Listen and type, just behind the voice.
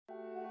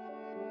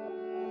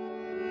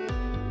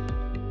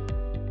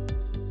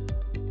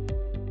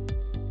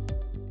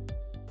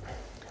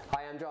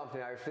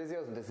Morning Irish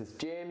Physios, and this is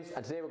James,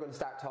 and today we're going to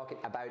start talking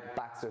about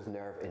Baxter's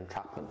nerve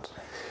entrapment.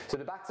 So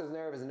the Baxter's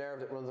nerve is a nerve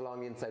that runs along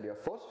the inside of your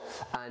foot,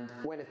 and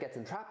when it gets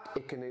entrapped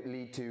it can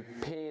lead to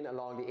pain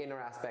along the inner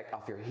aspect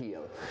of your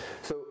heel.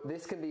 So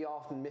this can be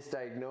often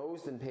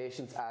misdiagnosed in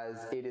patients,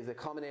 as it is a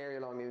common area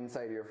along the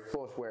inside of your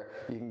foot where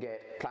you can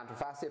get plantar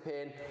fascia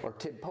pain or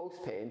tib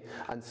post pain,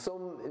 and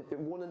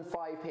 1 in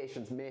 5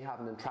 patients may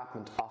have an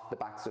entrapment of the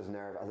Baxter's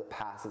nerve as it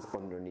passes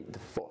underneath the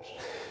foot.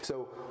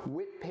 So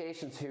with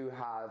patients who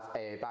have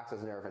a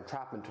Baxter's nerve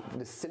entrapment,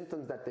 the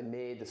symptoms that they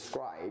may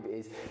describe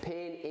is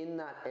pain in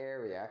that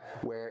area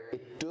where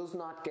it does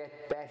not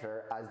get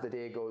better as the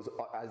day goes,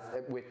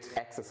 with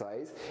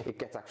exercise it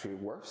gets actually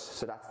worse.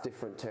 So that's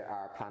different to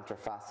our plantar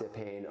fascia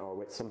pain or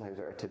with sometimes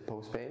our tib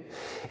post pain.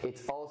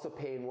 It's also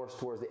pain worse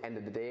towards the end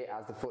of the day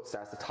as the foot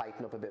starts to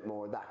tighten up a bit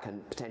more. That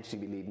can potentially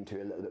be leading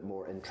to a little bit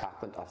more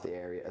entrapment of the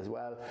area as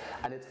well.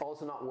 And it's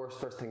also not worse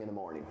first thing in the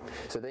morning.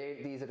 So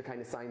these are the kind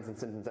of signs and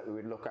symptoms that we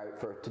would look out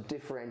for to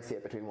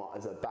differentiate between what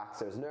is a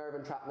Baxter's nerve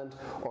entrapment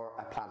or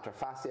a plantar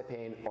fascia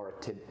pain or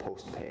a tib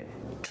post pain.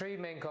 3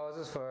 main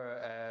causes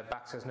for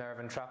Baxter's nerve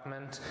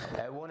entrapment.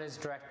 One is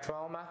direct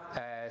trauma.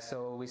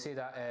 So we see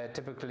that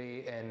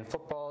typically in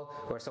football,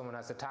 where someone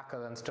has a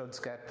tackle and studs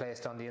get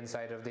placed on the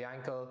inside of the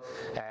ankle,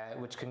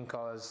 which can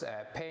cause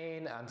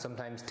pain and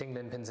sometimes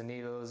tingling pins and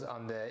needles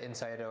on the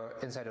inside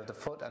of the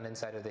foot and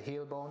inside of the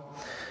heel bone.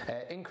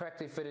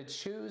 Incorrectly fitted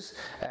shoes,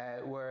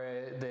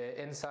 where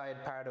the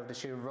inside part of the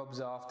shoe rubs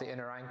off the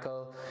inner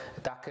ankle,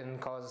 that can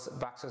cause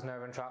Baxter's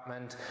nerve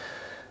entrapment.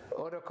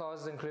 Other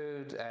causes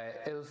include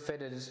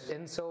ill-fitted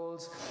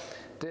insoles.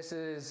 This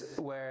is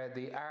where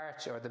the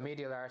arch or the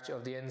medial arch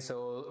of the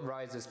insole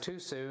rises too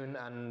soon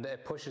and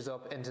it pushes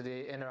up into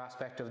the inner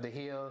aspect of the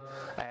heel,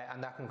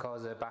 and that can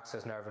cause a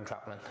Baxter's nerve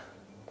entrapment.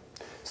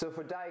 So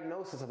for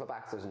diagnosis of a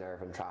Baxter's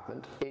nerve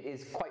entrapment, it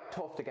is quite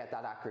tough to get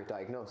that accurate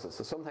diagnosis.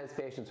 So sometimes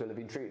patients will have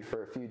been treated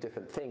for a few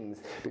different things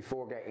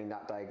before getting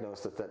that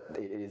diagnosis that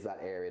it is that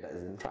area that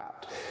is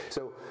entrapped.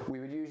 So we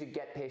would usually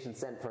get patients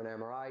sent for an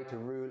MRI to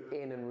rule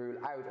in and rule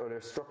out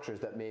other structures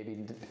that may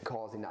be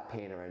causing that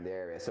pain around the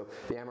area. So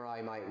the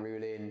MRI might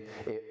rule in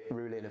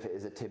if it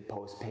is a tib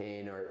post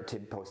pain or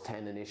tib post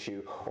tendon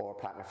issue or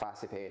plantar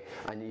fascia pain,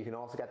 and you can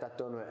also get that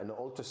done with an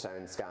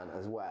ultrasound scan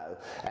as well.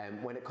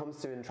 When it comes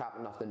to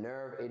entrapment of the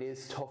nerve, it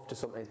is tough to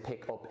sometimes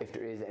pick up if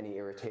there is any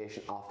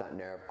irritation of that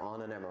nerve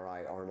on an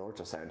MRI or an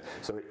ultrasound.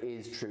 So it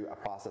is through a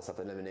process of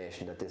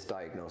elimination that this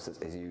diagnosis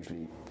is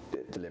usually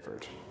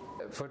delivered.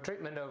 For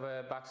treatment of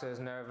a Baxter's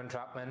nerve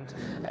entrapment,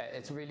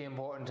 it's really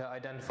important to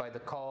identify the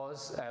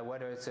cause,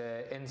 whether it's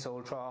an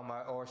insole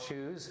trauma or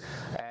shoes.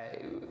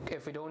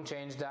 If we don't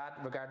change that,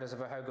 regardless of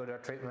how good our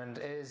treatment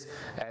is,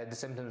 the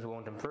symptoms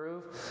won't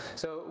improve.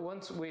 So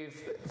once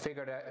we've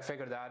figured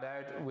that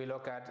out, we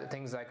look at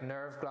things like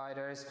nerve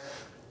gliders.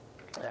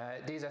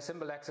 These are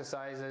simple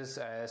exercises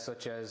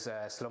such as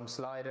slump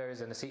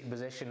sliders in a seated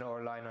position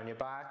or lying on your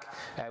back.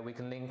 We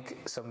can link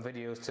some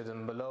videos to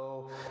them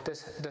below.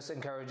 This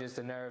encourages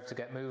the nerve to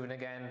get moving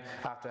again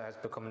after it has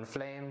become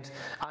inflamed.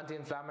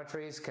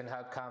 Anti-inflammatories can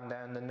help calm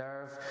down the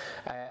nerve,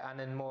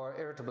 and in more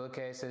irritable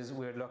cases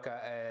we would look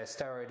at a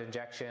steroid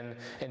injection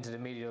into the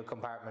medial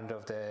compartment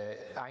of the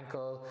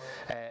ankle.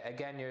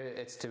 Again,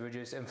 it's to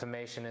reduce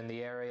inflammation in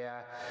the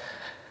area.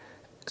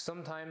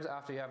 Sometimes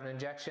after you have an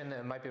injection,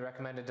 it might be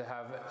recommended to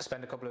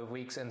spend a couple of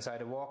weeks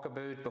inside a walker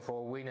boot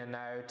before weaning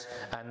out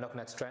and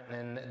looking at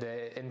strengthening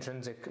the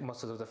intrinsic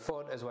muscles of the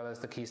foot as well as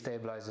the key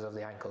stabilizers of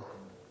the ankle.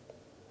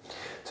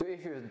 So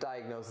if you have a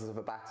diagnosis of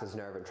a Baxter's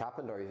nerve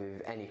entrapment, or if you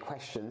have any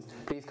questions,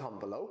 please comment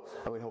below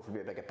and we'll hopefully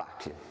be able to get back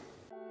to you.